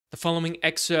The following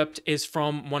excerpt is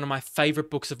from one of my favorite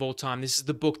books of all time. This is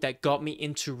the book that got me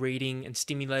into reading and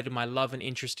stimulated my love and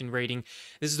interest in reading.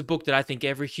 This is the book that I think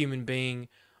every human being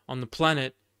on the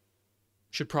planet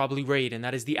should probably read, and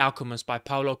that is The Alchemist by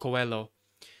Paulo Coelho.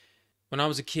 When I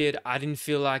was a kid, I didn't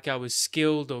feel like I was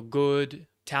skilled or good,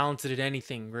 talented at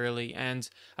anything, really, and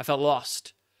I felt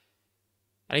lost.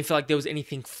 I didn't feel like there was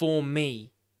anything for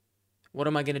me. What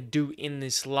am I going to do in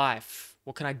this life?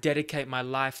 What can I dedicate my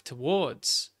life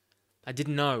towards? I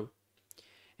didn't know.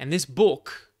 And this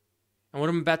book, and what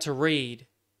I'm about to read,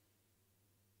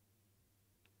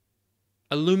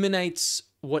 illuminates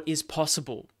what is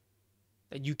possible.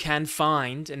 That you can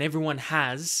find, and everyone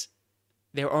has,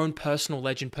 their own personal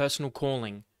legend, personal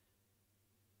calling.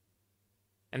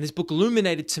 And this book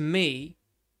illuminated to me,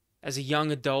 as a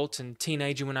young adult and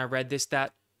teenager when I read this,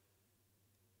 that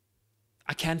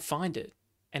I can find it.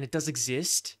 And it does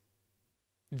exist.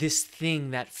 This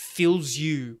thing that fills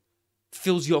you,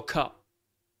 fills your cup.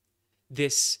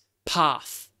 This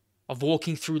path of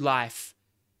walking through life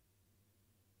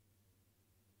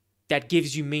that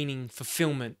gives you meaning,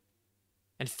 fulfillment,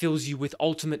 and fills you with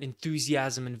ultimate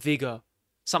enthusiasm and vigor.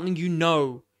 Something you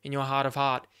know in your heart of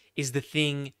heart is the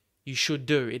thing you should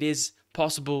do. It is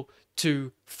possible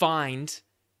to find,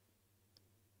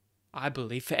 I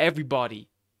believe, for everybody.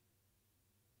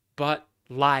 But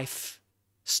life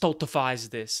stultifies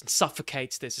this and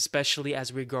suffocates this, especially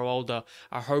as we grow older.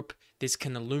 I hope this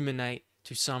can illuminate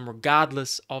to some,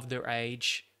 regardless of their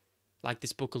age, like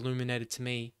this book illuminated to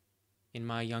me in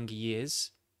my younger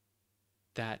years,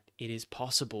 that it is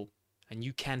possible and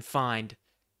you can find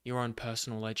your own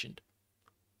personal legend.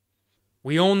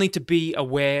 We all need to be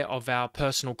aware of our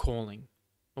personal calling.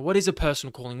 What is a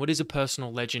personal calling? What is a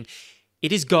personal legend?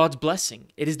 It is God's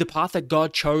blessing. It is the path that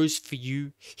God chose for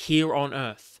you here on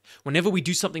earth. Whenever we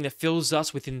do something that fills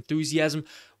us with enthusiasm,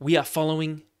 we are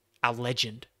following our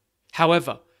legend.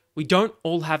 However, we don't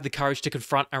all have the courage to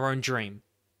confront our own dream.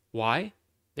 Why?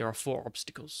 There are 4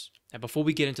 obstacles. Now, before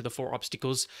we get into the 4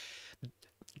 obstacles,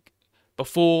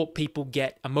 before people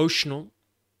get emotional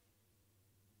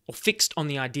or fixed on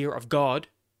the idea of God,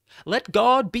 let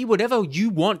God be whatever you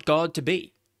want God to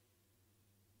be.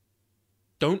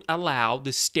 Don't allow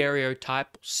the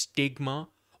stereotype, stigma,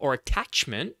 or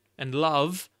attachment and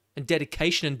love and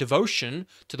dedication and devotion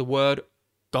to the word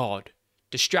God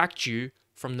distract you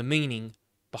from the meaning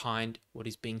behind what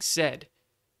is being said.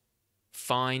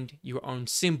 Find your own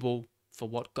symbol for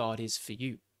what God is for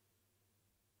you.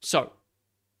 So,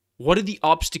 what are the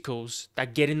obstacles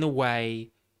that get in the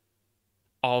way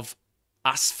of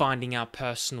us finding our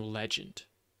personal legend?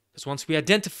 Because once we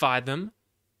identify them,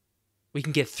 we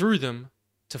can get through them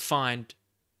to find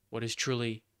what is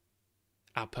truly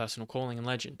our personal calling and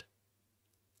legend.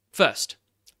 First,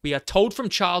 we are told from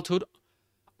childhood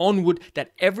onward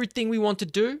that everything we want to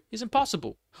do is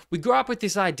impossible. We grow up with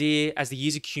this idea as the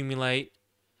years accumulate,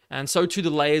 and so too the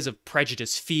layers of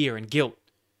prejudice, fear, and guilt.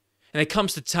 And there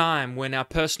comes a time when our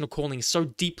personal calling is so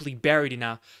deeply buried in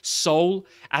our soul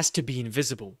as to be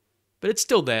invisible. But it's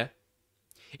still there.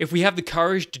 If we have the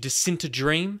courage to descend to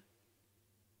dream,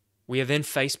 we are then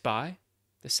faced by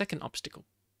the second obstacle.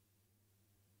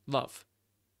 Love.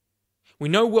 We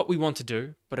know what we want to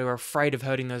do, but are afraid of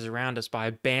hurting those around us by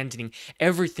abandoning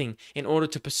everything in order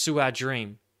to pursue our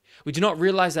dream. We do not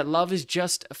realize that love is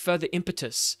just a further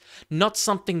impetus, not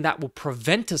something that will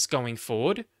prevent us going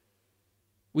forward.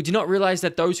 We do not realize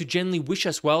that those who genuinely wish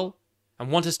us well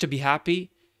and want us to be happy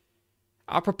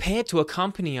are prepared to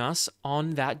accompany us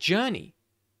on that journey.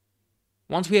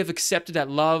 Once we have accepted that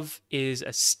love is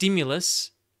a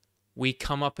stimulus, we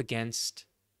come up against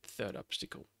the third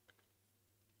obstacle.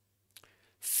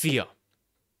 Fear.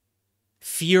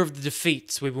 Fear of the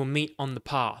defeats we will meet on the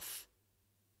path.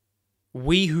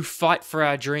 We who fight for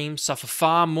our dreams suffer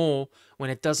far more when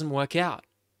it doesn't work out,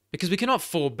 because we cannot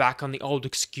fall back on the old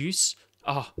excuse,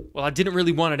 "Oh, well, I didn't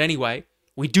really want it anyway."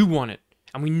 We do want it,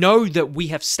 and we know that we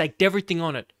have staked everything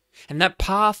on it. And that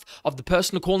path of the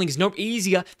personal calling is no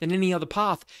easier than any other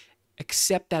path,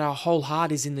 except that our whole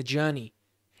heart is in the journey.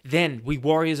 Then we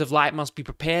warriors of light must be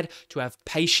prepared to have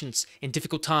patience in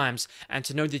difficult times and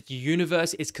to know that the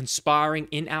universe is conspiring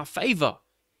in our favor,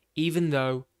 even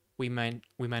though we may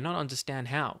not understand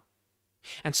how.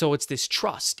 And so it's this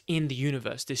trust in the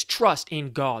universe, this trust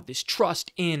in God, this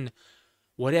trust in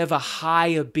whatever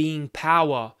higher being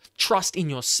power, trust in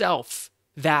yourself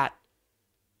that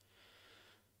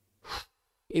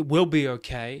it will be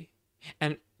okay.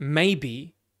 And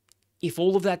maybe if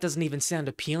all of that doesn't even sound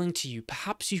appealing to you,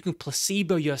 perhaps you can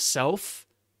placebo yourself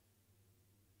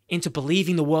into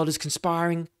believing the world is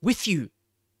conspiring with you.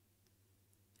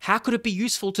 How could it be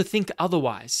useful to think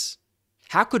otherwise?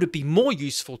 How could it be more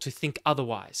useful to think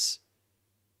otherwise?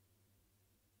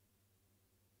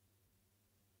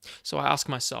 So I ask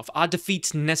myself, are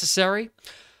defeats necessary?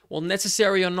 Well,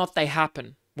 necessary or not, they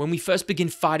happen. When we first begin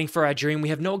fighting for our dream, we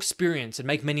have no experience and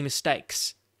make many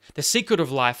mistakes. The secret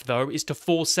of life, though, is to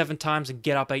fall 7 times and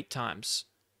get up 8 times.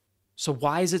 So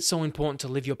why is it so important to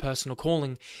live your personal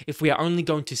calling if we are only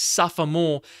going to suffer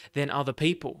more than other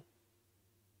people?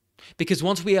 Because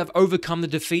once we have overcome the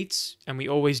defeats, and we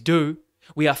always do,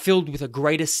 we are filled with a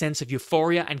greater sense of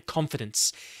euphoria and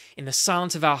confidence. In the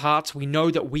silence of our hearts, we know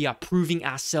that we are proving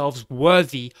ourselves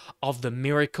worthy of the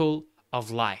miracle of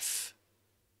life.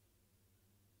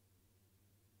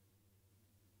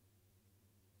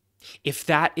 If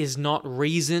that is not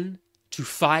reason to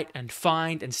fight and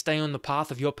find and stay on the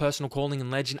path of your personal calling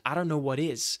and legend, I don't know what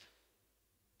is.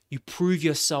 You prove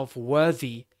yourself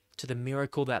worthy to the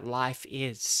miracle that life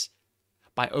is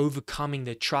by overcoming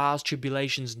the trials,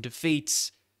 tribulations, and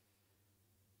defeats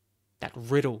that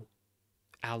riddle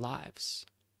our lives.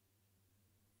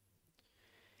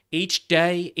 Each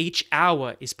day, each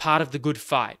hour is part of the good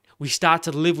fight. We start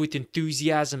to live with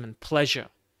enthusiasm and pleasure.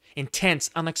 Intense,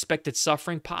 unexpected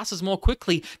suffering passes more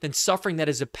quickly than suffering that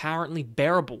is apparently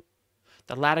bearable.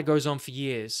 The latter goes on for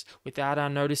years, without our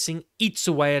noticing, eats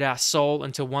away at our soul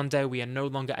until one day we are no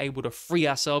longer able to free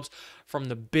ourselves from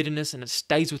the bitterness, and it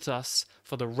stays with us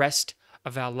for the rest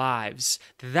of our lives.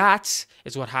 That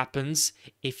is what happens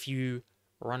if you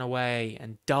run away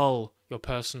and dull your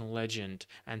personal legend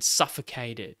and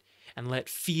suffocate it and let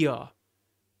fear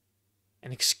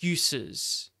and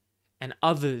excuses and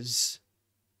others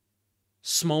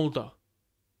smolder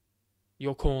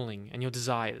your calling and your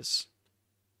desires.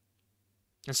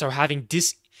 And so having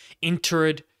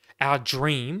disinterred our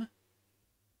dream,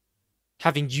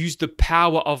 having used the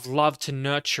power of love to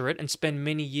nurture it and spend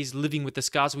many years living with the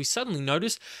scars, we suddenly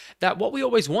notice that what we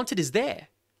always wanted is there,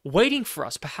 waiting for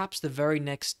us, perhaps the very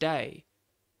next day.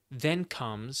 Then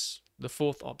comes the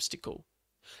 4th obstacle,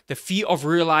 the fear of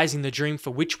realizing the dream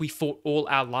for which we fought all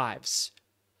our lives.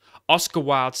 Oscar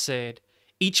Wilde said,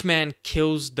 "Each man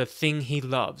kills the thing he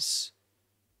loves."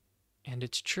 And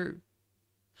it's true.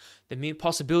 The mere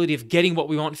possibility of getting what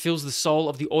we want fills the soul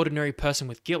of the ordinary person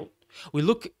with guilt. We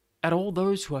look at all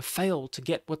those who have failed to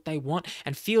get what they want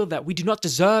and feel that we do not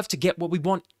deserve to get what we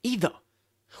want either.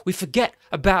 We forget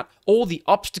about all the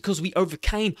obstacles we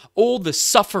overcame, all the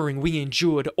suffering we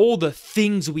endured, all the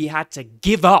things we had to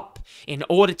give up in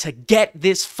order to get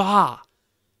this far.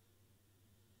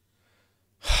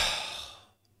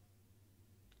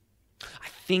 I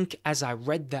think as I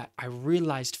read that, I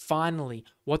realized finally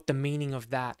what the meaning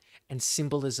of that and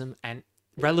symbolism and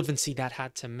relevancy that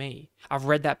had to me. I've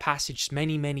read that passage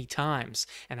many, many times,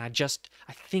 and I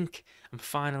think I'm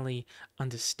finally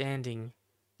understanding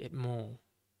it more.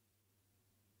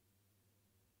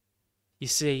 You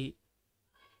see,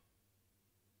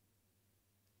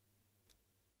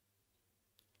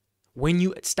 when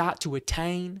you start to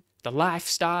attain the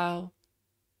lifestyle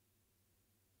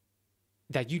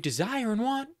that you desire and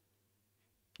want,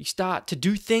 you start to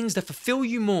do things that fulfill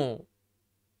you more.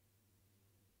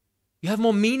 You have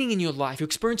more meaning in your life. You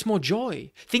experience more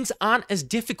joy. Things aren't as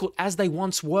difficult as they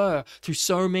once were through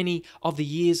so many of the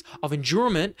years of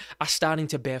endurance are starting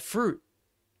to bear fruit.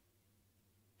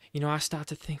 You know, I start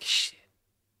to think, shit,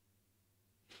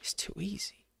 it's too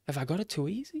easy. Have I got it too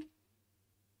easy?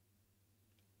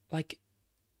 Like,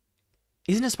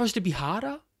 isn't it supposed to be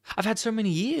harder? I've had so many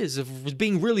years of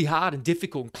being really hard and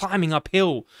difficult, climbing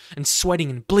uphill and sweating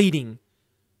and bleeding.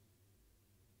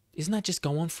 Isn't that just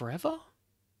go on forever?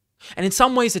 And in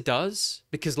some ways it does,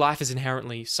 because life is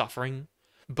inherently suffering.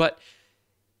 But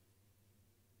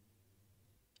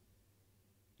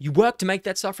you work to make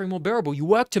that suffering more bearable. You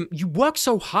work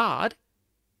so hard.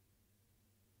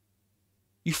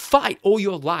 You fight all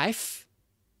your life.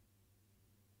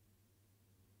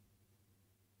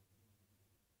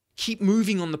 Keep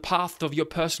moving on the path of your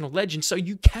personal legend so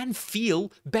you can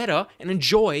feel better and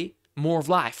enjoy more of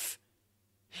life.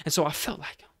 And so I felt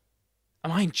like,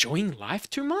 am I enjoying life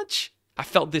too much? I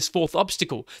felt this 4th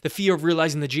obstacle, the fear of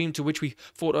realizing the dream to which we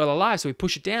fought all our lives, so we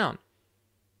push it down.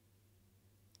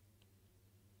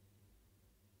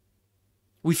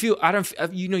 We feel,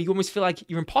 you almost feel like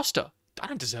you're an imposter. I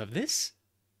don't deserve this.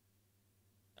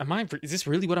 Is this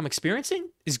really what I'm experiencing?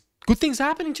 Is good things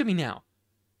happening to me now?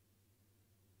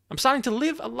 I'm starting to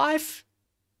live a life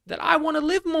that I want to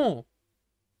live more.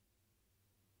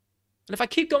 And if I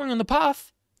keep going on the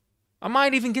path, I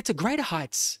might even get to greater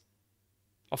heights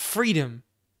of freedom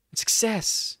and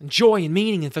success and joy and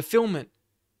meaning and fulfillment.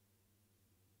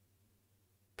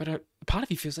 But a part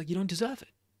of you feels like you don't deserve it.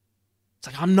 It's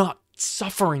like, I'm not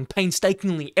suffering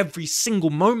painstakingly every single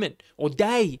moment or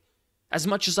day, as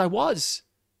much as I was.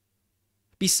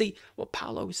 But you see, what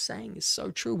Paulo was saying is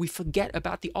so true. We forget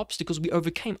about the obstacles we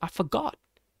overcame. I forgot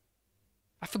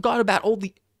about all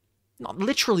the, not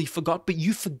literally forgot, but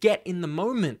you forget in the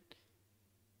moment.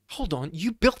 Hold on,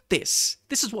 you built this.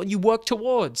 This is what you worked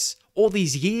towards. All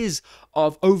these years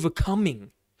of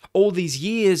overcoming, all these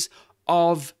years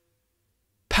of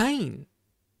pain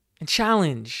and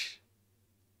challenge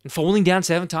and falling down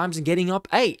 7 times and getting up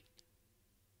 8.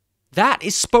 That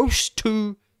is supposed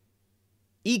to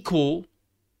equal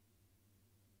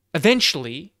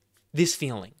eventually this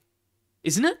feeling,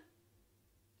 isn't it?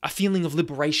 A feeling of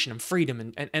liberation and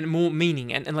freedom and more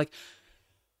meaning and like,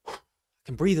 I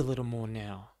can breathe a little more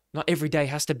now. Not every day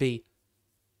has to be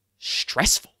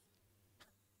stressful.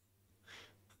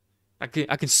 I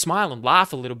can smile and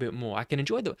laugh a little bit more. I can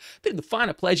enjoy the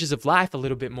finer pleasures of life a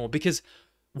little bit more, because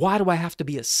why do I have to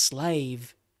be a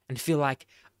slave and feel like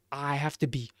I have to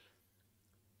be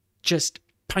just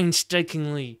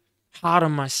painstakingly hard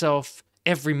on myself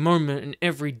every moment and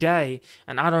every day,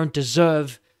 and I don't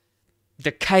deserve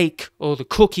the cake or the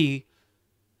cookie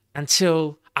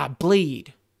until I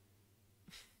bleed?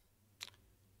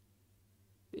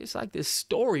 It's like this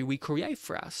story we create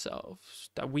for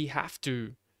ourselves that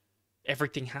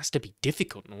everything has to be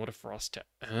difficult in order for us to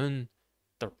earn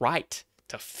the right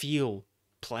to feel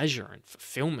pleasure and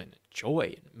fulfillment and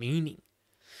joy and meaning.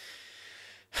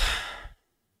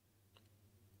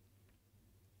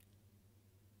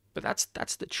 But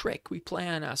that's the trick we play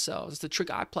on ourselves. It's the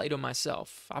trick I played on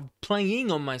myself. I'm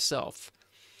playing on myself.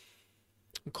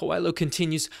 Coelho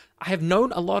continues, I have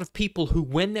known a lot of people who,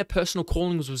 when their personal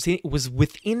calling was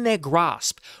within their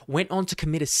grasp, went on to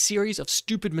commit a series of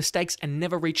stupid mistakes and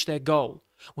never reached their goal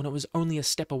when it was only a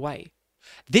step away.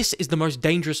 This is the most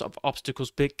dangerous of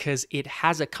obstacles because it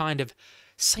has a kind of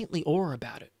saintly aura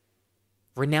about it,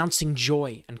 renouncing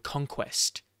joy and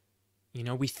conquest.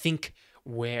 We think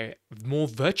we're more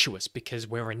virtuous because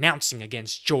we're renouncing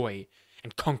against joy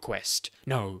and conquest.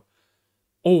 No,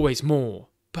 always more.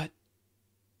 But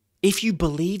if you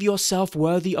believe yourself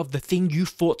worthy of the thing you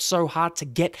fought so hard to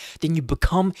get, then you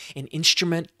become an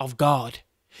instrument of God.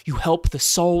 You help the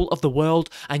soul of the world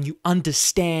and you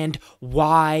understand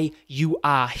why you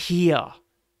are here.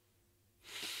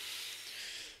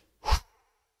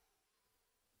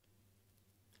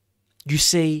 You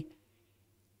see,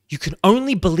 you can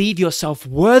only believe yourself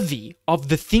worthy of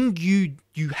the thing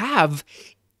you have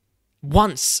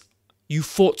once you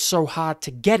fought so hard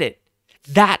to get it.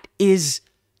 That is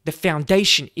the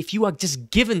foundation. If you are just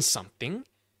given something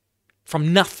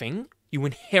from nothing, you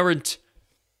inherit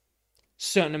a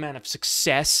certain amount of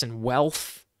success and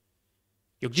wealth.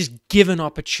 You're just given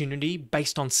opportunity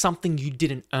based on something you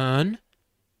didn't earn.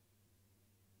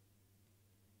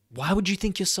 Why would you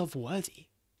think yourself worthy?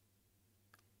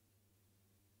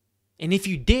 And if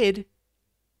you did,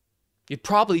 you'd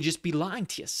probably just be lying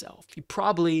to yourself. You'd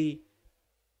probably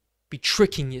be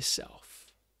tricking yourself.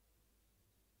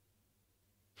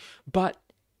 But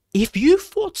if you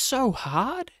fought so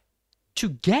hard to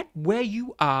get where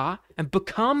you are and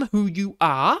become who you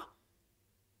are,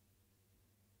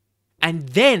 and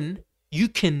then you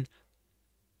can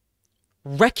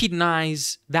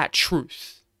recognize that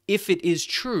truth, if it is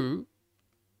true,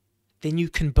 then you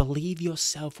can believe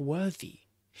yourself worthy.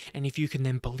 And if you can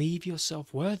then believe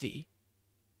yourself worthy,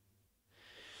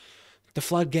 the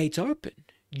floodgates open.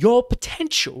 Your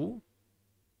potential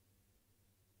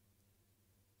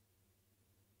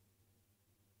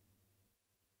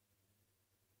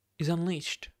is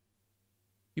unleashed.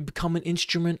 You become an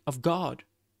instrument of God,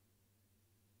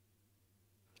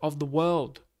 of the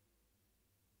world.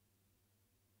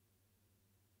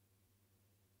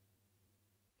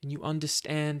 And you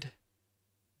understand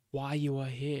why you are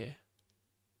here.